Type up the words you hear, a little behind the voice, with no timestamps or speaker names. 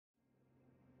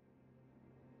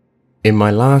In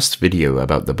my last video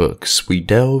about the books, we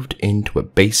delved into a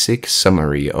basic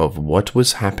summary of what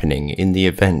was happening in the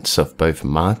events of both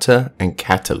Martyr and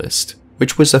Catalyst,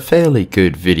 which was a fairly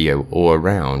good video all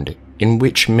around, in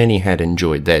which many had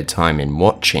enjoyed their time in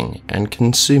watching and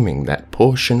consuming that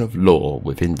portion of lore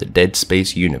within the Dead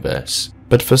Space universe.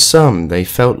 But for some, they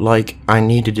felt like I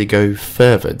needed to go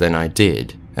further than I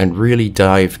did, and really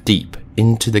dive deep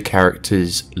into the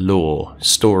characters' lore,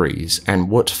 stories, and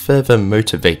what further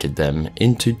motivated them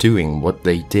into doing what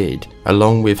they did,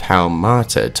 along with how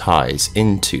Martyr ties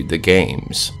into the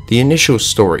games. The initial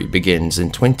story begins in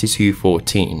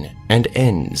 2214 and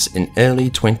ends in early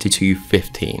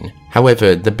 2215.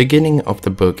 However, the beginning of the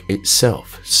book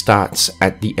itself starts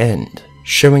at the end,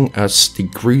 showing us the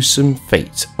gruesome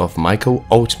fate of Michael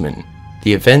Altman.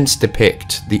 The events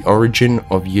depict the origin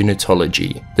of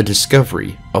unitology, the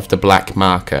discovery of the black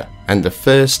marker, and the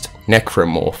first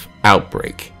necromorph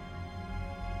outbreak.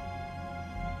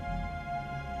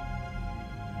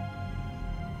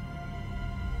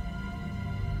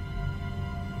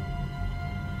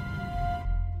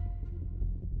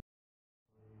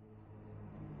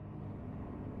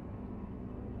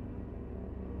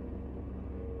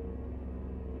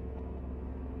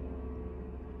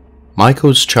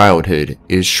 Michael's childhood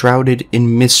is shrouded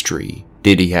in mystery.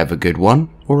 Did he have a good one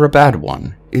or a bad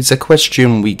one? Is a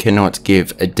question we cannot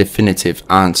give a definitive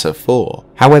answer for.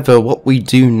 However, what we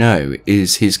do know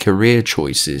is his career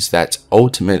choices that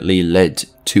ultimately led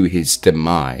to his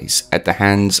demise at the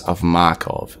hands of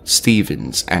Markoff,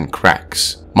 Stevens, and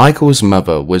Cracks. Michael's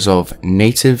mother was of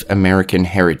Native American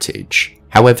heritage.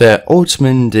 However,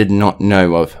 Altman did not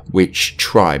know of which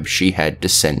tribe she had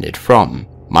descended from.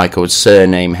 Michael's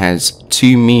surname has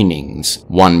two meanings,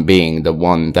 one being the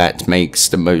one that makes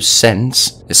the most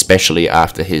sense, especially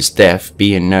after his death,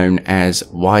 being known as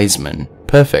Wiseman,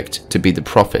 perfect to be the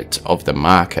prophet of the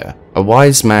marker, a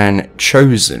wise man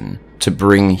chosen to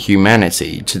bring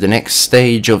humanity to the next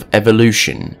stage of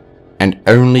evolution, and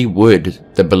only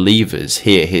would the believers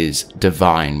hear his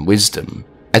divine wisdom.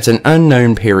 At an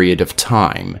unknown period of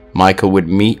time, Michael would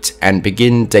meet and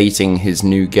begin dating his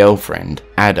new girlfriend,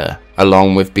 Ada,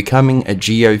 along with becoming a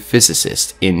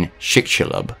geophysicist in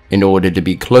Chicxulub in order to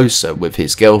be closer with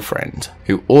his girlfriend,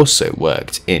 who also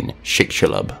worked in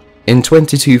Chicxulub. In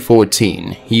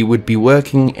 2214, he would be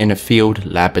working in a field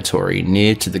laboratory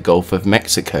near to the Gulf of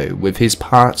Mexico with his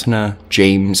partner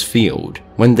James Field,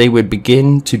 when they would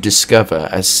begin to discover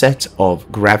a set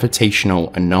of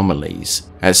gravitational anomalies.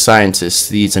 As scientists,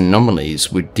 these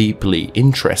anomalies would deeply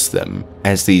interest them,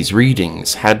 as these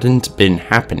readings hadn't been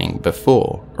happening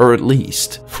before, or at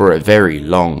least for a very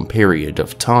long period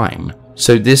of time.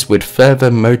 So this would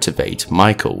further motivate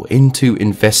Michael into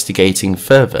investigating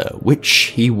further, which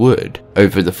he would.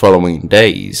 Over the following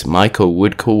days, Michael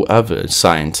would call other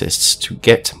scientists to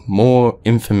get more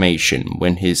information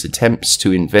when his attempts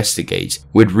to investigate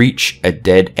would reach a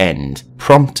dead end,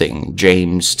 prompting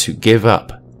James to give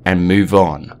up and move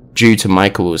on. Due to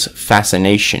Michael's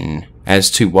fascination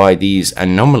as to why these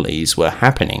anomalies were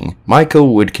happening,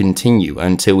 Michael would continue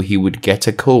until he would get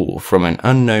a call from an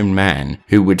unknown man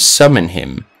who would summon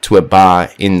him to a bar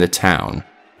in the town.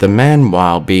 The man,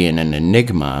 while being an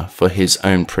enigma for his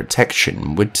own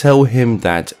protection, would tell him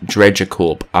that Dredger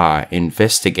Corp are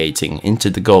investigating into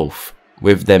the Gulf,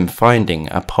 with them finding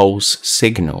a pulse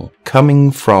signal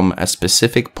coming from a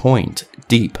specific point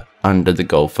deep under the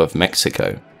Gulf of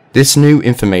Mexico. This new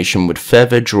information would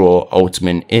further draw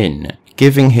Altman in,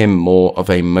 giving him more of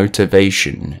a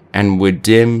motivation, and would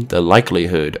dim the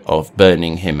likelihood of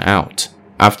burning him out.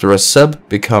 After a sub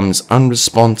becomes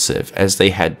unresponsive as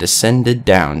they had descended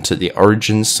down to the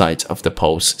origin site of the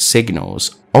pulse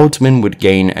signals, Altman would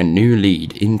gain a new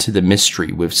lead into the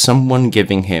mystery with someone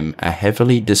giving him a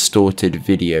heavily distorted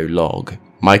video log.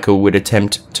 Michael would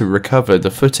attempt to recover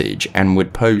the footage and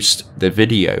would post the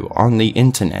video on the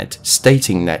internet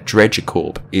stating that Dredger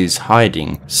Corp is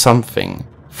hiding something,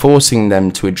 forcing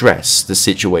them to address the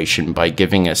situation by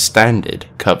giving a standard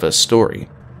cover story.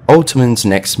 Altman's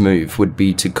next move would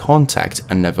be to contact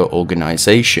another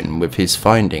organization with his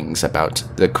findings about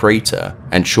the crater,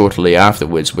 and shortly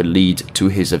afterwards would lead to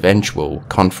his eventual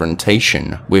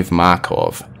confrontation with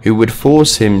Markoff, who would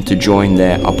force him to join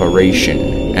their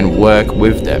operation and work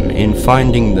with them in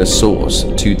finding the source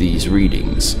to these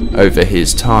readings. Over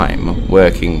his time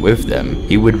working with them,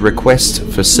 he would request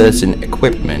for certain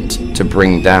equipment to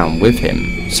bring down with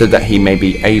him, so that he may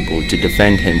be able to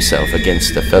defend himself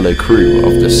against the fellow crew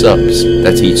of the subs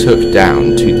that he took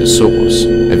down to the source.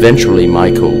 Eventually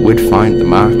Michael would find the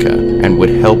marker and would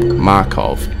help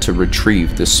Markoff to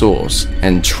retrieve the source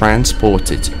and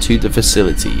transport it to the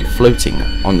facility floating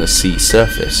on the sea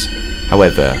surface.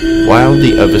 However, while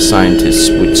the other scientists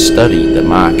would study the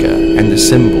marker and the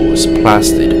symbols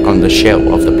plastered on the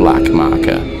shell of the black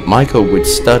marker, Michael would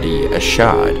study a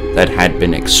shard that had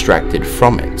been extracted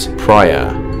from it prior.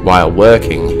 While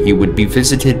working, he would be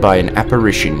visited by an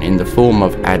apparition in the form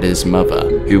of Ada's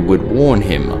mother, who would warn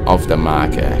him of the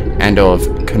marker and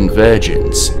of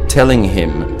convergence, telling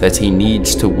him that he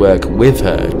needs to work with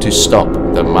her to stop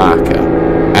the marker.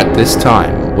 At this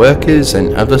time, workers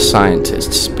and other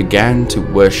scientists began to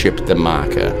worship the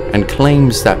marker, and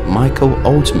claims that Michael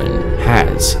Altman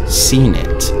has seen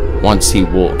it once he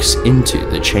walks into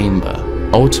the chamber.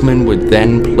 Altman would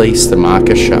then place the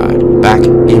marker shard back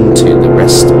into the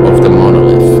rest of the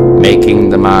monolith, making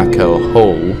the marker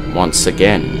whole once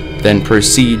again, then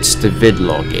proceeds to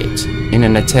vidlog it in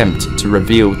an attempt to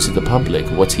reveal to the public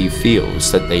what he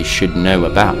feels that they should know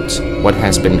about what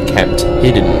has been kept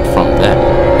hidden from them,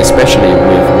 especially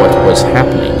with what was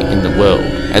happening in the world,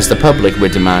 as the public were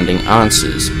demanding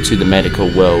answers to the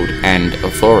medical world and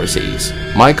authorities.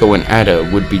 Michael and Ada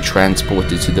would be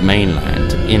transported to the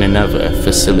mainland in another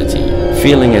facility.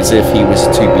 Feeling as if he was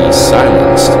to be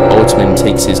silenced, Altman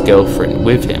takes his girlfriend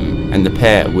with him, and the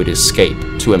pair would escape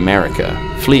to America,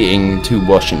 fleeing to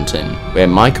Washington, where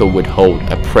Michael would hold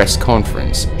a press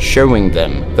conference showing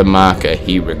them the marker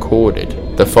he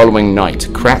recorded. The following night,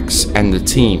 Cracks and the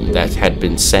team that had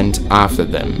been sent after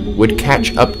them would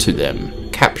catch up to them,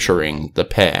 capturing the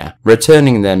pair,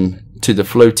 returning them to the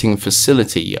floating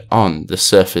facility on the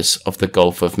surface of the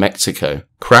Gulf of Mexico.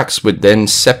 Cracks would then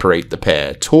separate the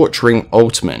pair, torturing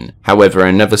Altman. However,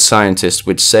 another scientist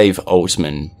would save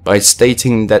Altman by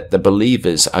stating that the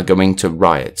believers are going to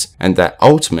riot, and that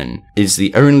Altman is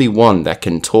the only one that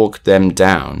can talk them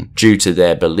down due to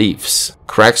their beliefs.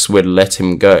 Cracks would let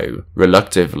him go,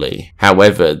 reluctantly.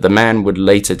 However, the man would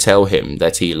later tell him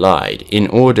that he lied in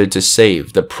order to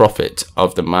save the prophet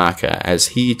of the marker, as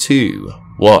he too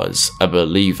was a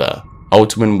believer.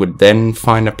 Altman would then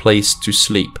find a place to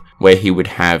sleep, where he would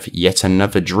have yet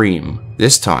another dream,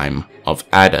 this time of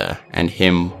Ada and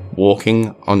him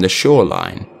walking on the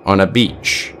shoreline on a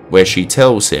beach, where she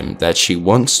tells him that she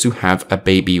wants to have a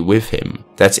baby with him,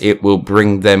 that it will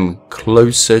bring them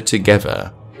closer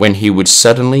together. When he would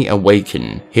suddenly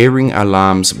awaken, hearing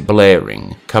alarms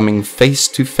blaring, coming face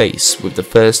to face with the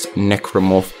first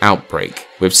necromorph outbreak,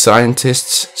 with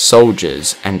scientists,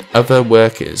 soldiers, and other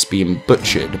workers being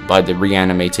butchered by the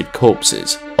reanimated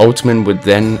corpses. Altman would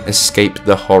then escape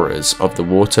the horrors of the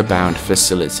water-bound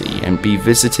facility and be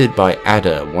visited by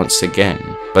Ada once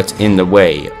again, but in the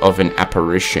way of an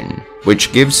apparition,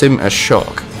 which gives him a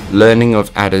shock, learning of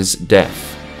Ada's death.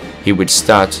 He would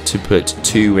start to put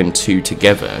two and two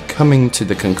together, coming to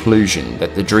the conclusion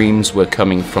that the dreams were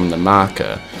coming from the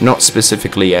marker, not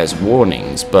specifically as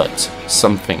warnings, but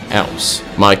something else.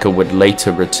 Michael would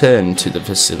later return to the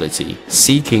facility,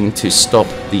 seeking to stop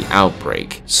the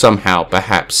outbreak. Somehow,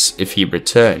 perhaps, if he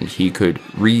returned, he could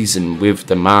reason with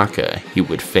the marker, he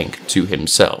would think to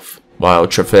himself. While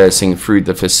traversing through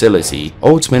the facility,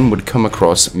 Altman would come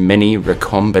across many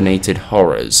recombinated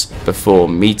horrors before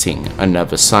meeting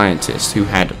another scientist who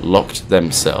had locked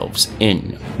themselves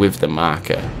in with the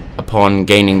marker. Upon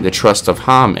gaining the trust of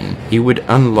Hammond, he would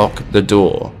unlock the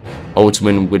door.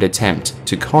 Altman would attempt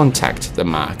to contact the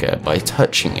marker by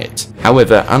touching it.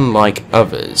 However, unlike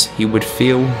others, he would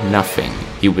feel nothing.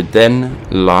 He would then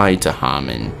lie to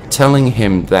Hammond, telling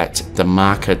him that the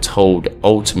marker told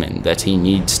Altman that he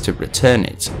needs to return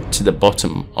it to the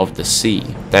bottom of the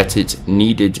sea, that it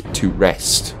needed to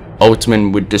rest.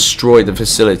 Altman would destroy the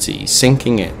facility,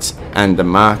 sinking it, and the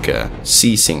marker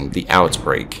ceasing the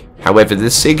outbreak. However,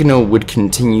 the signal would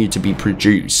continue to be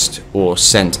produced or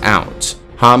sent out.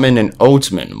 Hammond and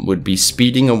Altman would be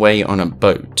speeding away on a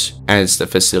boat as the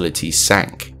facility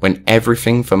sank, when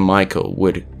everything for Michael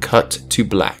would cut to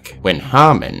black, when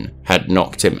Hammond had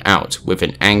knocked him out with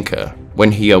an anchor.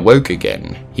 When he awoke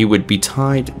again, he would be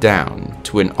tied down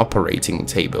to an operating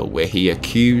table where he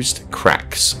accused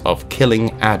Cracks of killing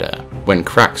Ada, when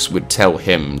Cracks would tell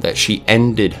him that she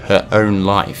ended her own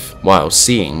life while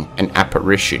seeing an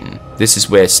apparition. This is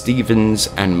where Stevens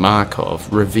and Markoff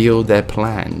reveal their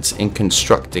plans in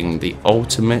constructing the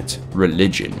ultimate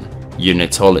religion,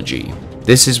 unitology.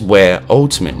 This is where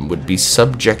Altman would be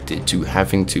subjected to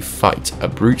having to fight a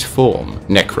brute form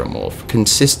necromorph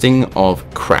consisting of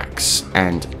Cracks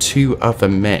and two other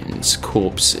men's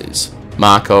corpses.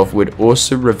 Markoff would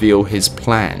also reveal his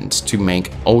plans to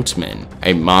make Altman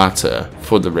a martyr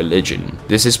for the religion.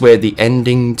 This is where the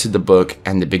ending to the book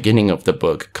and the beginning of the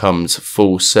book comes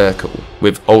full circle,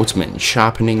 with Altman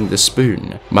sharpening the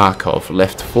spoon Markoff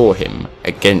left for him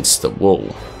against the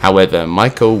wall. However,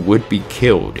 Michael would be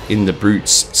killed in the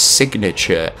brute's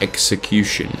signature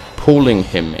execution, pulling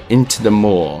him into the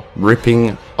moor,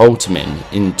 ripping Altman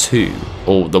in two,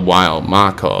 all the while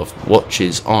Markoff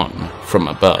watches on from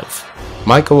above.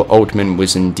 Michael Altman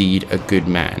was indeed a good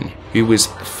man, who was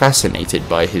fascinated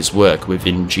by his work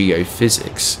within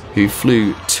geophysics, who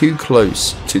flew too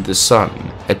close to the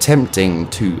sun, attempting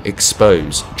to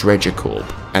expose Dredger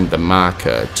Corp and the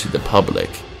marker to the public.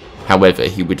 However,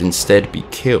 he would instead be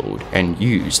killed and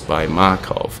used by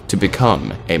Markoff to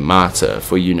become a martyr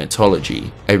for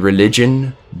unitology, a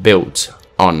religion built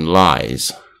on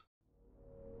lies.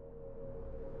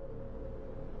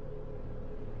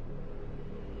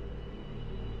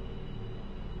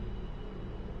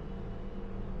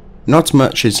 Not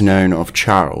much is known of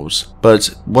Charles, but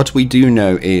what we do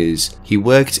know is he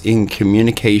worked in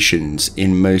communications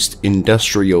in most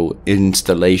industrial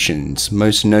installations,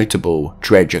 most notable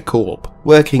Dredger Corp,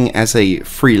 working as a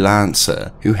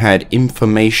freelancer who had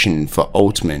information for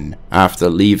Altman. After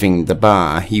leaving the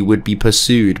bar, he would be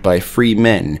pursued by 3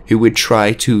 men who would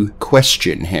try to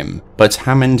question him, but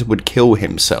Hammond would kill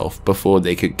himself before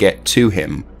they could get to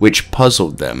him, which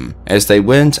puzzled them, as they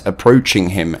weren't approaching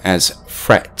him as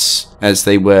threats, as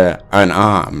they were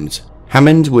unarmed.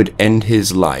 Hammond would end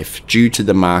his life due to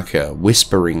the marker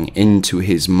whispering into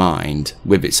his mind,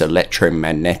 with its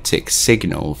electromagnetic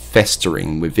signal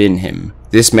festering within him.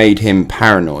 This made him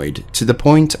paranoid to the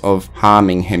point of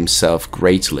harming himself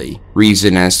greatly.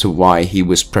 Reason as to why he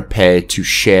was prepared to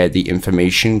share the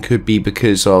information could be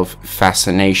because of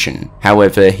fascination.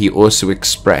 However, he also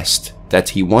expressed that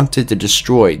he wanted to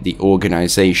destroy the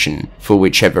organization for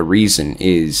whichever reason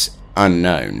is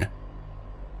unknown.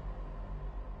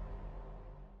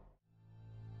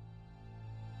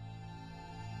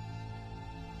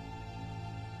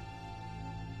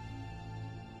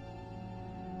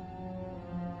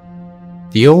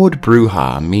 The old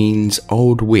Bruja means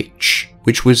old witch,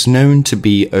 which was known to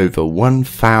be over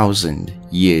 1,000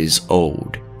 years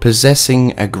old,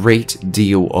 possessing a great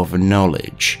deal of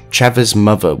knowledge. Chavez's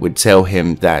mother would tell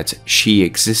him that she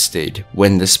existed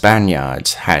when the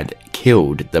Spaniards had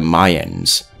killed the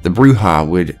Mayans. The Bruja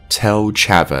would tell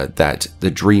Chavez that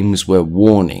the dreams were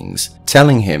warnings,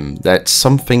 telling him that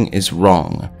something is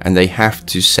wrong and they have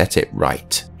to set it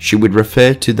right. She would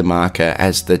refer to the marker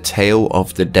as the tail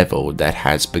of the devil that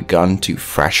has begun to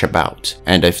thrash about,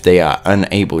 and if they are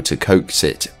unable to coax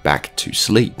it back to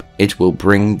sleep, it will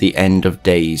bring the end of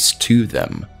days to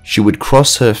them. She would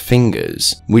cross her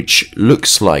fingers, which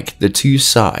looks like the 2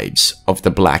 sides of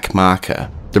the black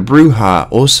marker. The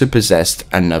Bruja also possessed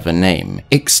another name,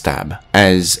 Ixtab,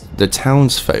 as the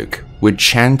townsfolk would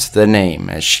chant the name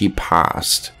as she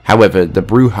passed. However, the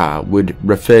Bruja would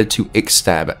refer to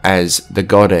Ixtab as the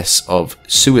goddess of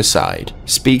suicide,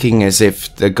 speaking as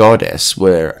if the goddess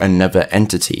were another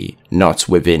entity, not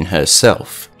within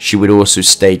herself. She would also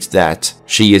state that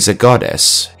she is a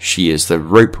goddess, she is the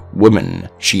rope woman,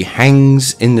 she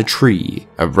hangs in the tree,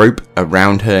 a rope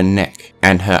around her neck,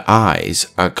 and her eyes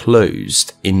are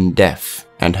closed in death,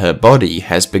 and her body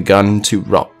has begun to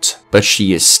rot, but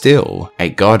she is still a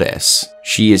goddess.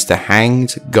 She is the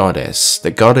hanged goddess, the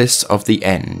goddess of the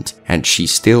end, and she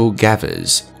still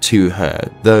gathers to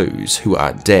her those who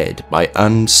are dead by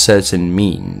uncertain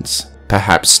means.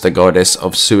 Perhaps the goddess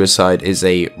of suicide is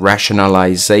a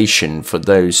rationalization for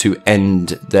those who end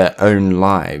their own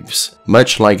lives,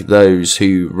 much like those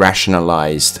who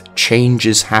rationalized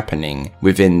changes happening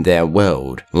within their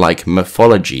world, like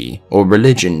mythology or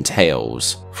religion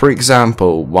tales. For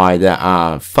example, why there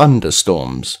are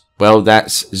thunderstorms. Well,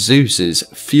 that's Zeus's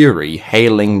fury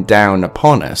hailing down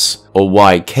upon us. Or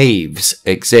why caves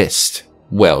exist.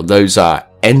 Well, those are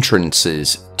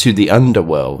entrances to the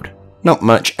underworld. Not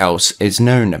much else is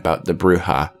known about the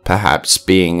Bruja, perhaps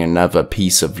being another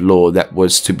piece of lore that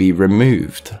was to be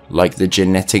removed, like the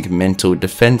genetic mental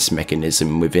defense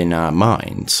mechanism within our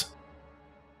minds.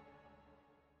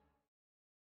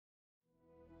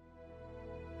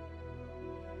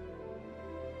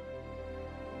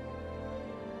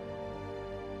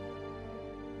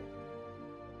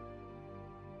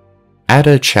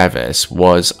 Ada Chavez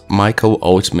was Michael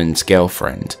Altman's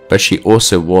girlfriend, but she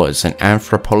also was an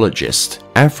anthropologist.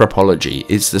 Anthropology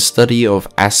is the study of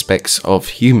aspects of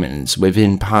humans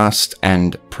within past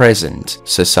and present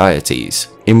societies.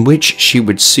 in which she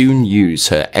would soon use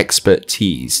her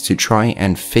expertise to try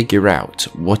and figure out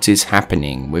what is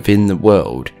happening within the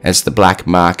world as the black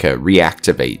marker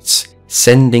reactivates,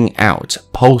 sending out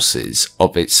pulses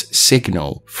of its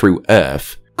signal through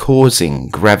Earth, causing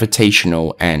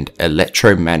gravitational and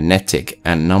electromagnetic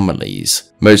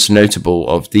anomalies. Most notable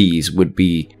of these would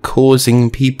be causing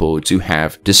people to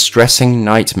have distressing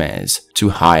nightmares to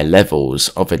high levels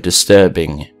of a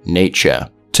disturbing nature,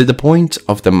 to the point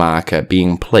of the marker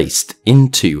being placed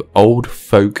into old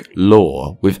folk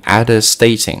lore, with Ada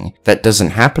stating that doesn't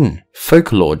happen.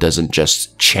 Folklore doesn't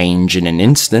just change in an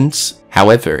instant.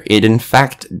 However, it in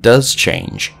fact does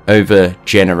change over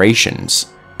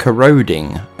generations,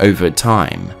 corroding over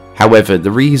time. However, the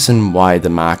reason why the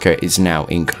marker is now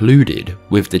included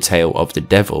with the tale of the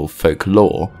devil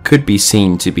folklore could be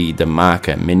seen to be the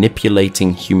marker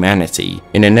manipulating humanity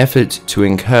in an effort to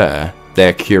incur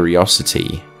their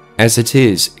curiosity, as it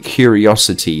is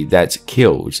curiosity that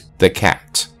killed the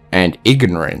cat, and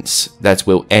ignorance that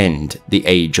will end the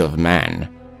age of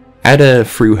man. Ada,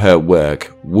 through her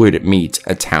work, would meet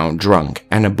a town drunk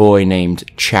and a boy named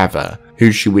Chavez,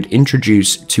 who she would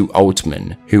introduce to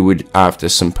Altman, who would, after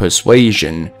some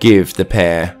persuasion, give the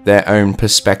pair their own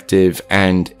perspective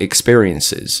and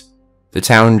experiences. The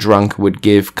town drunk would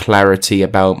give clarity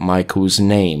about Michael's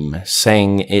name,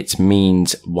 saying it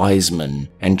means wiseman,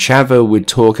 and Chavez would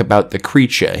talk about the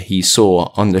creature he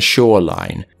saw on the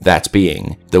shoreline, that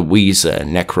being the Weezer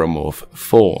necromorph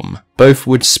form. Both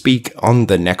would speak on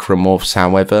the necromorphs,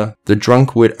 however. The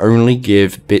drunk would only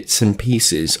give bits and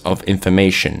pieces of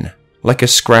information, like a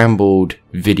scrambled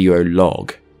video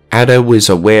log. Ada was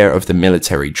aware of the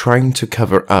military trying to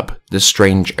cover up the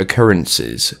strange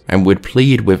occurrences and would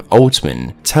plead with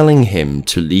Altman, telling him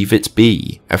to leave it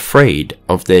be, afraid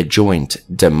of their joint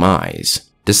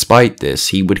demise. Despite this,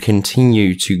 he would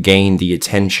continue to gain the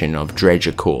attention of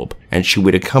Dredger Corp, and she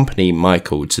would accompany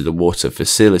Michael to the water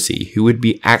facility, who would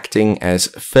be acting as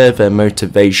further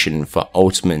motivation for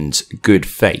Altman's good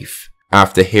faith.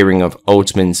 After hearing of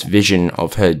Altman's vision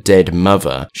of her dead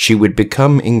mother, she would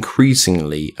become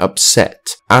increasingly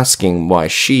upset, asking why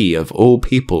she, of all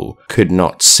people, could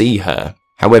not see her.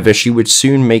 However, she would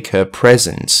soon make her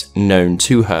presence known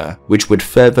to her, which would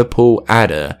further pull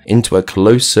Ada into a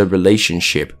closer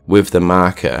relationship with the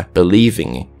marker,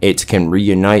 believing it can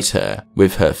reunite her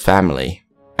with her family.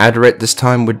 Ada at this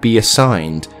time would be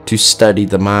assigned to study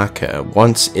the marker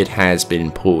once it has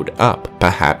been pulled up,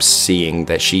 perhaps seeing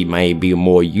that she may be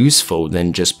more useful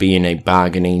than just being a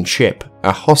bargaining chip,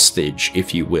 a hostage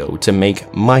if you will, to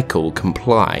make Michael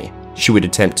comply. She would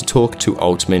attempt to talk to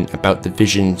Altman about the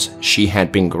visions she had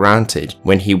been granted,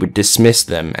 when he would dismiss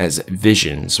them as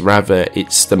visions. Rather,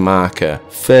 it's the marker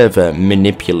further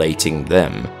manipulating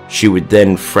them. She would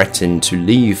then threaten to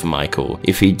leave Michael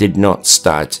if he did not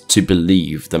start to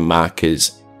believe the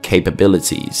marker's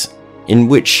capabilities, in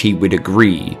which he would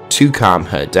agree to calm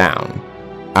her down.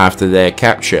 After their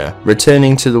capture,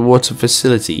 returning to the water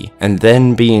facility and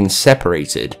then being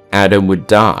separated, Ada would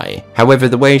die. However,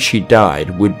 the way she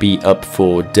died would be up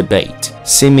for debate,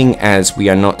 seeming as we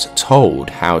are not told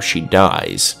how she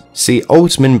dies. See,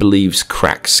 Altman believes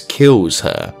Krax kills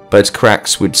her, but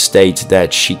Krax would state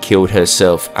that she killed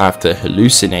herself after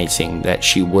hallucinating that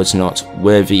she was not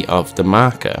worthy of the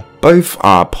marker. Both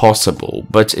are possible,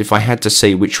 but if I had to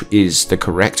say which is the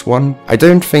correct one, I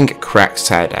don't think Krax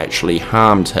had actually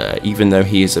harmed her, even though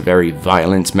he is a very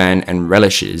violent man and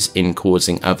relishes in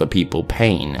causing other people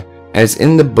pain. As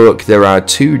in the book, there are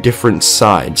two different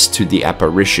sides to the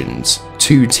apparitions,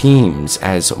 two teams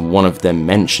as one of them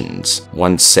mentions,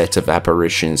 one set of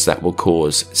apparitions that will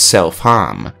cause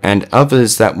self-harm, and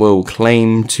others that will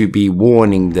claim to be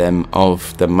warning them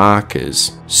of the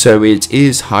markers. So it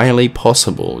is highly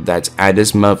possible that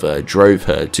Ada's mother drove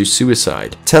her to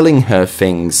suicide, telling her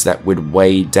things that would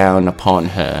weigh down upon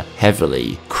her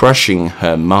heavily, crushing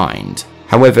her mind.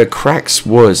 However, Krax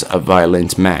was a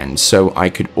violent man, so I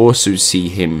could also see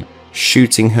him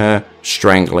shooting her,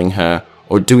 strangling her,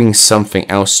 or doing something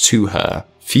else to her,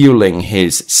 fueling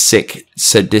his sick,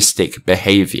 sadistic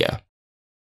behavior.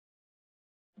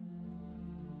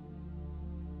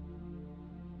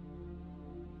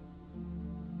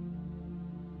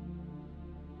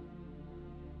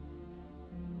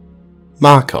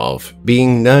 Markoff,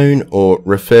 being known or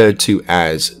referred to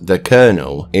as the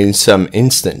Colonel in some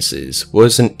instances,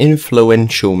 was an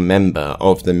influential member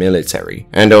of the military,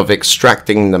 and of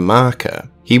extracting the marker.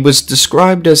 He was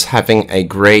described as having a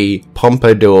grey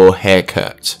pompadour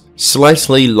haircut,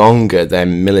 slightly longer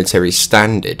than military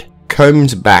standard,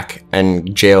 combed back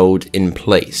and gelled in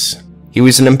place. He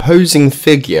was an imposing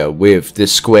figure with the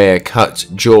square-cut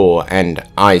jaw and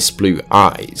ice-blue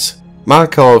eyes.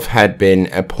 Markoff had been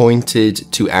appointed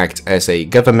to act as a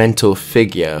governmental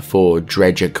figure for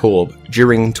Dredger Corp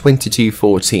during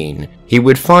 2214. He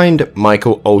would find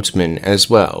Michael Altman as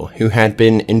well, who had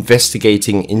been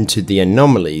investigating into the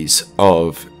anomalies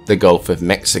of the Gulf of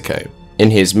Mexico. In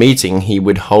his meeting, he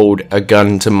would hold a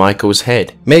gun to Michael's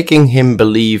head, making him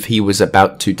believe he was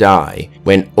about to die,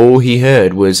 when all he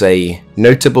heard was a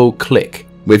notable click,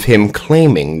 with him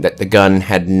claiming that the gun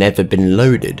had never been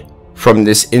loaded. From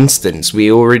this instance,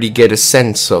 we already get a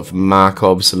sense of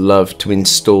Markoff's love to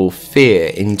install fear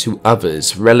into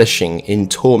others, relishing in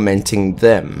tormenting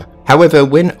them. However,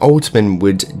 when Altman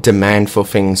would demand for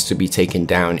things to be taken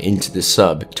down into the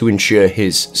sub to ensure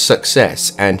his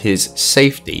success and his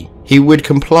safety, he would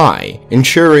comply,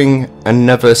 ensuring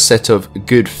another set of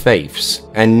good faiths,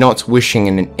 and not wishing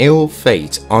an ill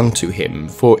fate onto him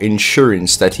for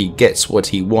insurance that he gets what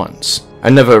he wants.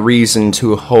 Another reason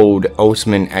to hold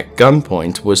Altman at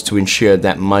gunpoint was to ensure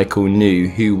that Michael knew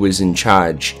who was in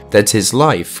charge, that his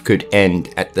life could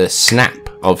end at the snap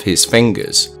of his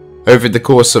fingers. Over the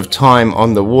course of time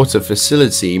on the water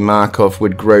facility, Markoff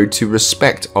would grow to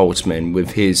respect Altman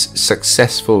with his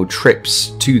successful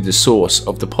trips to the source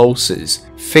of the pulses,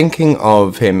 thinking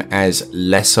of him as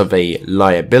less of a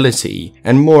liability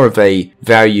and more of a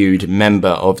valued member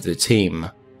of the team.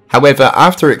 However,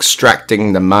 after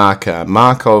extracting the marker,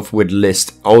 Markoff would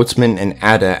list Altman and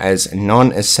Ada as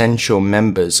non-essential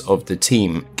members of the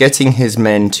team, getting his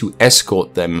men to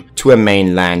escort them to a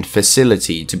mainland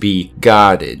facility to be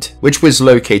guarded, which was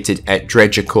located at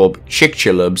Dredger Corp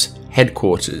Chicxulub's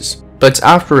headquarters. But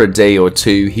after a day or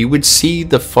two, he would see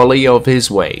the folly of his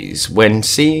ways when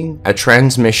seeing a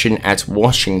transmission at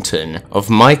Washington of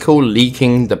Michael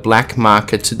leaking the black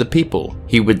marker to the people.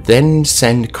 He would then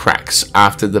send cracks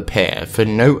after the pair for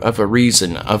no other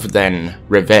reason other than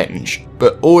revenge,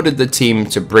 but ordered the team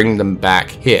to bring them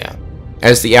back here.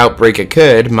 As the outbreak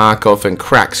occurred, Markoff and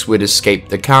Cracks would escape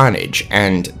the carnage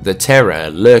and the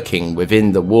terror lurking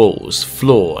within the walls,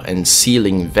 floor, and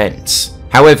ceiling vents.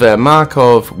 However,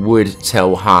 Markoff would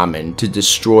tell Hammond to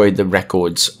destroy the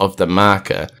records of the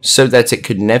marker so that it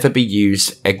could never be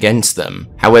used against them.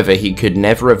 However, he could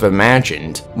never have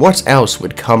imagined what else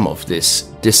would come of this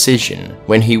decision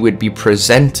when he would be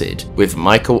presented with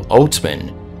Michael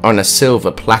Altman on a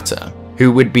silver platter,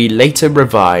 who would be later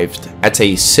revived at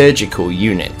a surgical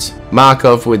unit.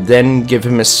 Markoff would then give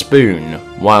him a spoon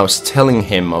whilst telling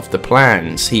him of the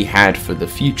plans he had for the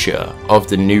future of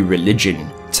the new religion,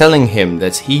 telling him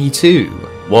that he too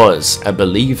was a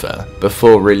believer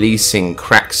before releasing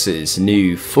Crax's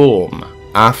new form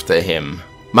after him.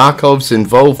 Markoff's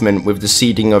involvement with the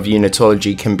seeding of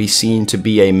unitology can be seen to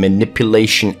be a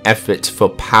manipulation effort for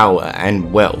power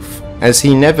and wealth, as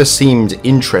he never seemed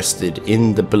interested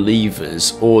in the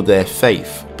believers or their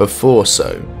faith before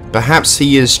so. Perhaps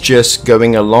he is just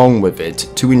going along with it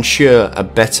to ensure a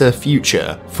better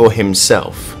future for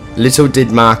himself. Little did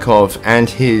Markoff and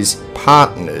his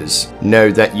partners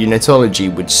know that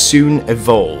unitology would soon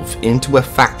evolve into a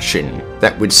faction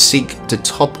that would seek to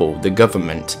topple the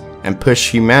government and push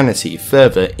humanity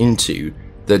further into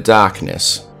the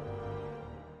darkness.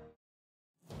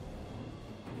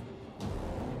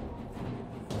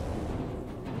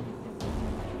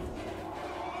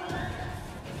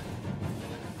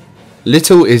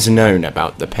 Little is known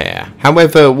about the pair.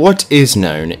 However, what is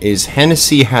known is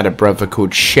Hennessey had a brother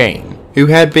called Shane, who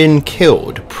had been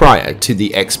killed prior to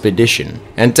the expedition,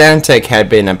 and Dantec had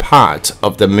been a part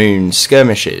of the moon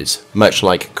skirmishes, much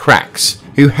like Cracks,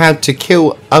 who had to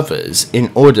kill others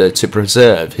in order to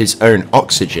preserve his own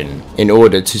oxygen in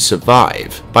order to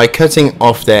survive, by cutting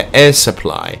off their air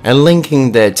supply and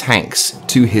linking their tanks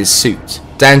to his suit.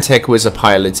 Dantec was a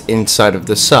pilot inside of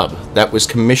the sub that was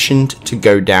commissioned to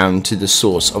go down to the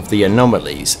source of the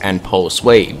anomalies and pulse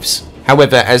waves.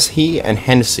 However, as he and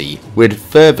Hennessey would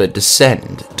further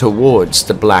descend towards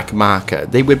the black marker,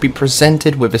 they would be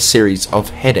presented with a series of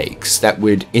headaches that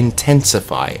would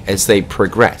intensify as they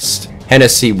progressed.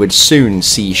 Hennessey would soon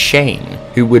see Shane,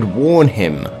 who would warn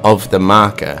him of the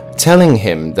marker, telling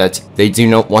him that they do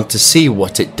not want to see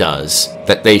what it does,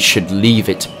 that they should leave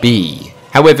it be.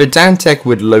 However, Dantec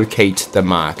would locate the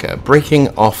marker, breaking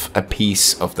off a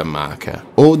piece of the marker.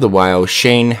 All the while,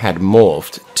 Shane had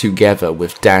morphed together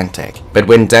with Dantec, but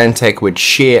when Dantec would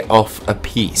shear off a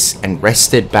piece and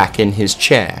rested back in his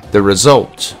chair, the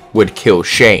result would kill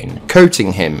Shane,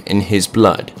 coating him in his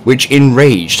blood, which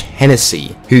enraged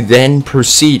Hennessey, who then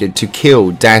proceeded to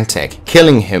kill Dantec,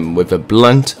 killing him with a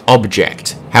blunt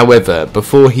object. However,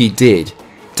 before he did,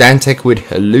 Dantec would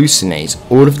hallucinate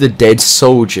all of the dead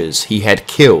soldiers he had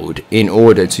killed in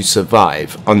order to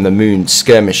survive on the moon's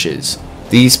skirmishes.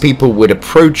 These people would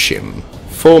approach him,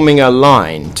 forming a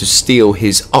line to steal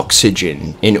his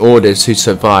oxygen in order to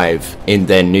survive in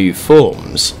their new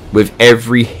forms. With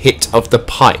every hit of the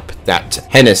pipe that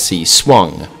Hennessey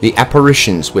swung, the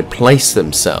apparitions would place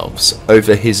themselves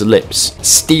over his lips,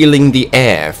 stealing the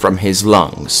air from his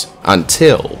lungs,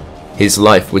 until his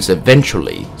life was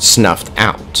eventually snuffed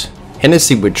out.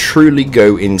 Hennessey would truly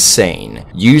go insane,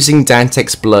 using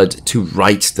Dantec's blood to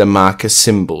write the marker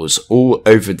symbols all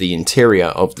over the interior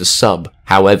of the sub.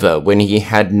 However, when he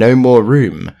had no more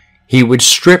room, he would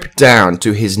strip down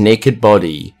to his naked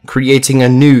body, creating a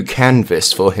new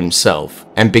canvas for himself,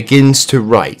 and begins to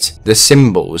write the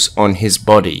symbols on his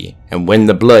body. And when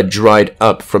the blood dried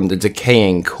up from the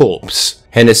decaying corpse,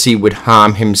 Hennessey would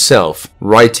harm himself,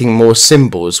 writing more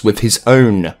symbols with his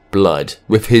own blood,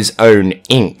 with his own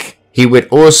ink. He would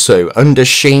also, under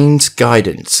Shane's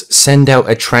guidance, send out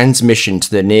a transmission to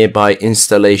the nearby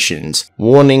installations,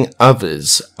 warning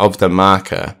others of the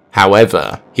marker.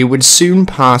 However, he would soon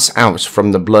pass out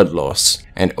from the blood loss,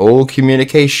 and all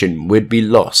communication would be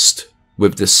lost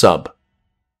with the sub.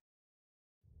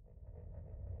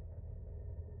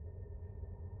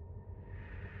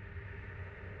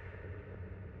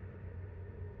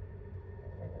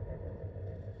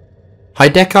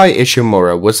 Hideki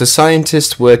Ishimura was a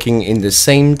scientist working in the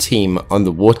same team on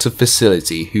the water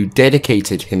facility who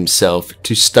dedicated himself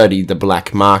to study the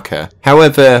black marker.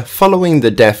 However, following the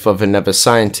death of another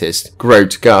scientist,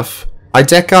 Grote Guthe,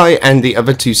 Hideki and the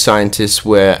other two scientists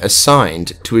were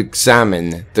assigned to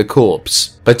examine the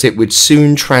corpse, but it would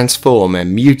soon transform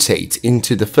and mutate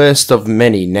into the first of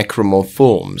many necromorph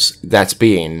forms, that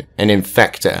being an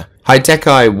infector.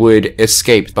 Hideki would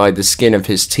escape by the skin of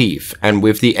his teeth, and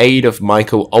with the aid of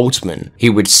Michael Altman, he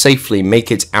would safely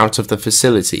make it out of the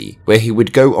facility, where he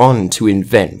would go on to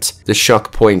invent the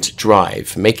shock point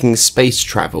drive, making space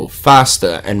travel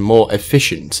faster and more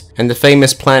efficient, and the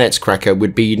famous planet cracker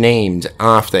would be named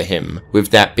after him, with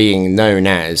that being known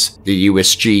as the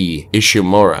USG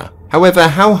Ishimura. However,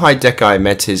 how Hideki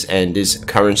met his end is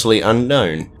currently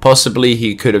unknown. Possibly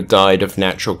he could have died of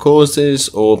natural causes,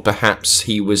 or perhaps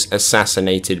he was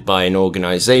assassinated by an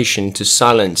organization to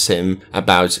silence him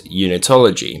about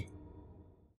unitology.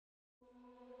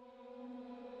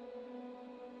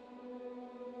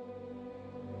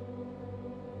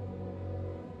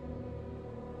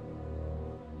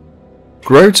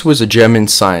 Grote was a German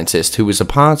scientist who was a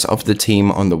part of the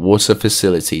team on the water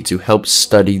facility to help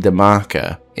study the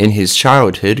marker. In his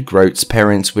childhood, Grote's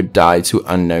parents would die to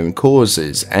unknown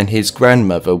causes, and his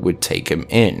grandmother would take him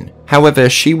in. However,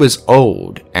 she was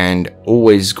old and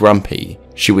always grumpy.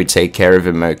 She would take care of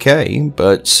him okay,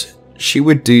 but she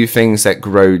would do things that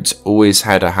Grote always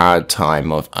had a hard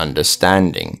time of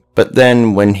understanding. But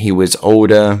then, when he was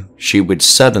older, she would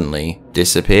suddenly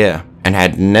disappear, and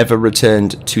had never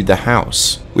returned to the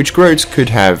house, which Grote could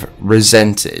have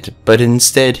resented, but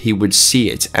instead he would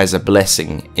see it as a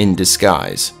blessing in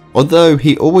disguise. Although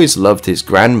he always loved his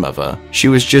grandmother, she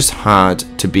was just hard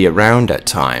to be around at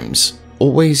times,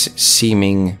 always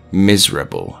seeming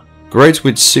miserable. Grote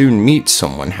would soon meet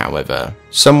someone, however,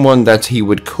 someone that he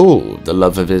would call the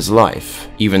love of his life,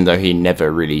 even though he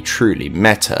never really truly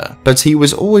met her, but he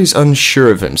was always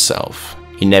unsure of himself.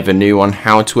 He never knew on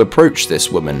how to approach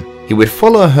this woman. He would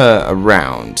follow her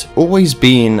around, always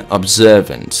being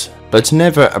observant, but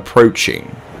never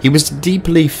approaching. He was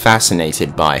deeply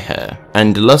fascinated by her,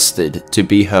 and lusted to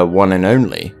be her one and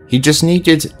only. He just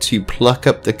needed to pluck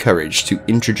up the courage to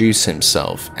introduce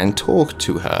himself and talk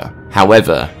to her.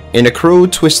 However, in a cruel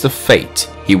twist of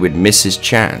fate, he would miss his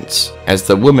chance, as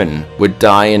the woman would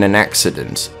die in an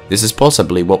accident. This is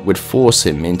possibly what would force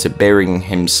him into burying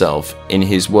himself in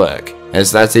his work, as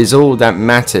that is all that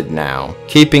mattered now,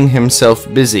 keeping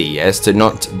himself busy as to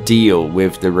not deal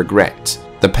with the regret,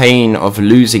 the pain of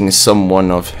losing someone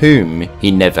of whom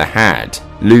he never had,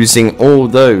 losing all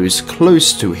those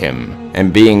close to him,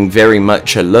 and being very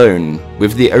much alone,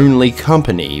 with the only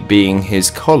company being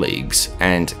his colleagues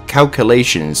and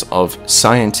calculations of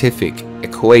scientific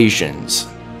equations.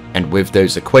 And with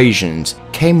those equations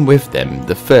came with them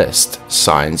the first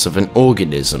signs of an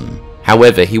organism.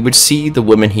 However, he would see the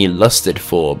woman he lusted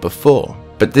for before,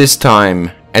 but this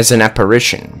time as an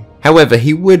apparition. However,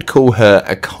 he would call her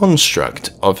a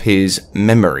construct of his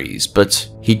memories, but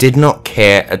he did not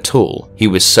care at all. He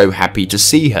was so happy to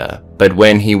see her, but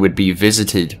when he would be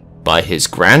visited by his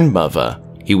grandmother,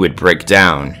 he would break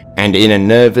down, and in a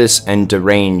nervous and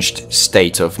deranged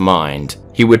state of mind,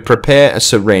 He would prepare a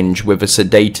syringe with a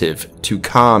sedative to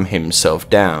calm himself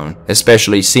down,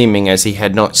 especially seeming as he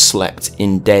had not slept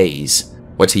in days.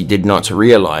 What he did not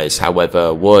realize,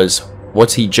 however, was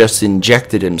what he just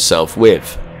injected himself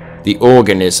with. The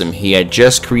organism he had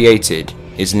just created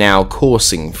is now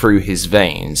coursing through his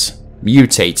veins,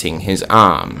 mutating his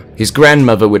arm. His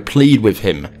grandmother would plead with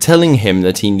him, telling him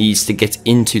that he needs to get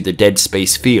into the dead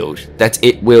space field, that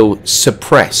it will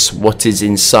suppress what is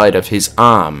inside of his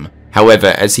arm. However,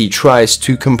 as he tries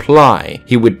to comply,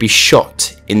 he would be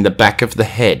shot in the back of the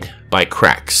head by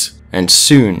cracks, and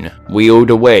soon wheeled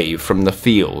away from the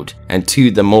field and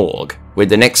to the morgue, where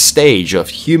the next stage of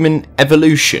human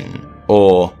evolution,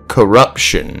 or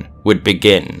corruption, would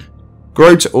begin.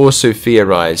 Grote also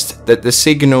theorized that the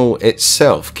signal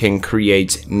itself can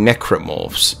create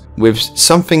necromorphs, with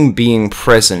something being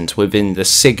present within the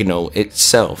signal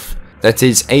itself that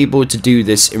is able to do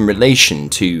this in relation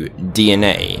to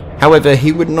DNA. However,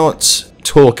 he would not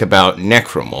talk about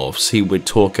necromorphs, he would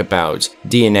talk about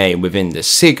DNA within the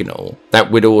signal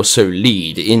that would also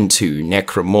lead into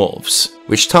necromorphs,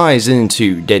 which ties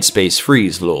into Dead Space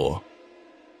 3's lore.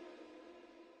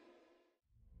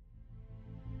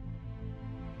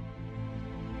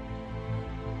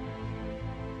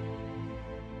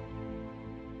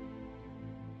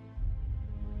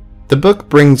 The book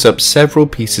brings up several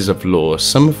pieces of lore,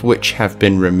 some of which have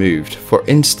been removed, for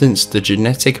instance the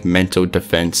genetic mental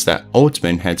defense that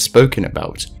Altman had spoken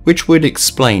about, which would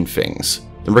explain things.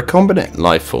 The recombinant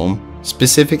lifeform,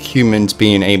 specific humans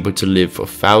being able to live for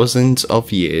thousands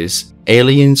of years,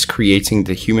 aliens creating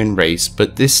the human race,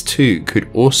 but this too could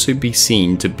also be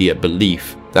seen to be a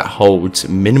belief that holds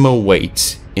minimal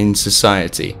weight in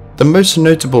society. The most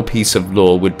notable piece of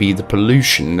lore would be the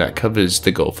pollution that covers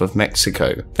the Gulf of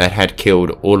Mexico that had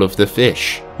killed all of the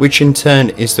fish, which in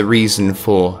turn is the reason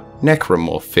for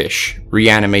necromorph fish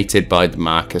reanimated by the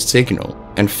marker signal,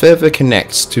 and further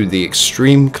connects to the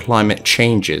extreme climate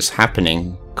changes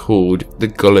happening called the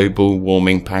global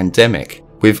warming pandemic,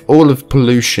 with all of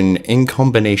pollution in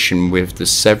combination with the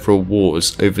several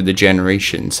wars over the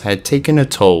generations had taken a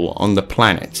toll on the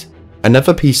planet.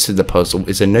 Another piece to the puzzle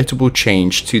is a notable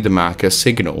change to the marker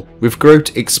signal, with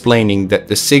Grote explaining that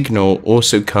the signal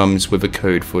also comes with a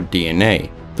code for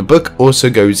DNA. The book also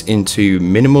goes into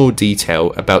minimal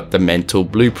detail about the mental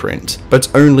blueprint, but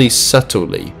only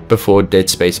subtly, before Dead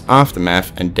Space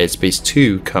Aftermath and Dead Space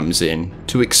 2 comes in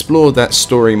to explore that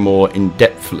story more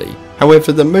in-depthly.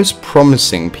 However, the most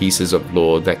promising pieces of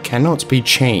lore that cannot be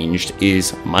changed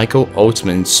is Michael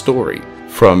Altman's story,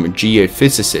 from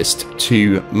geophysicist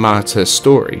to martyr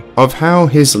story, of how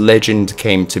his legend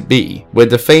came to be, where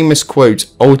the famous quote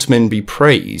 "Altman be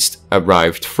praised"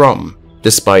 arrived from,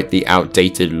 despite the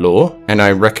outdated lore, and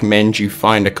I recommend you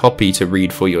find a copy to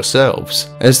read for yourselves,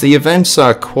 as the events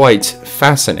are quite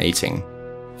fascinating.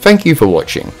 Thank you for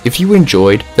watching. If you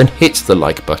enjoyed, then hit the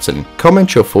like button,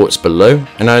 comment your thoughts below,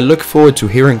 and I look forward to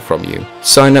hearing from you.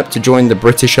 Sign up to join the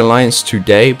British Alliance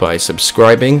today by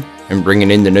subscribing and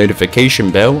bringing in the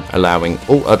notification bell, allowing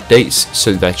all updates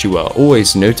so that you are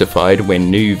always notified when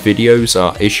new videos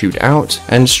are issued out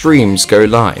and streams go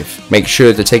live. Make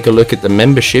sure to take a look at the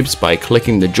memberships by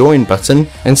clicking the join button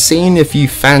and seeing if you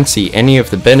fancy any of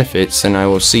the benefits, and I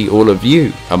will see all of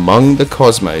you among the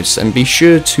cosmos, and be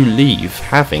sure to leave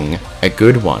having a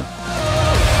good one.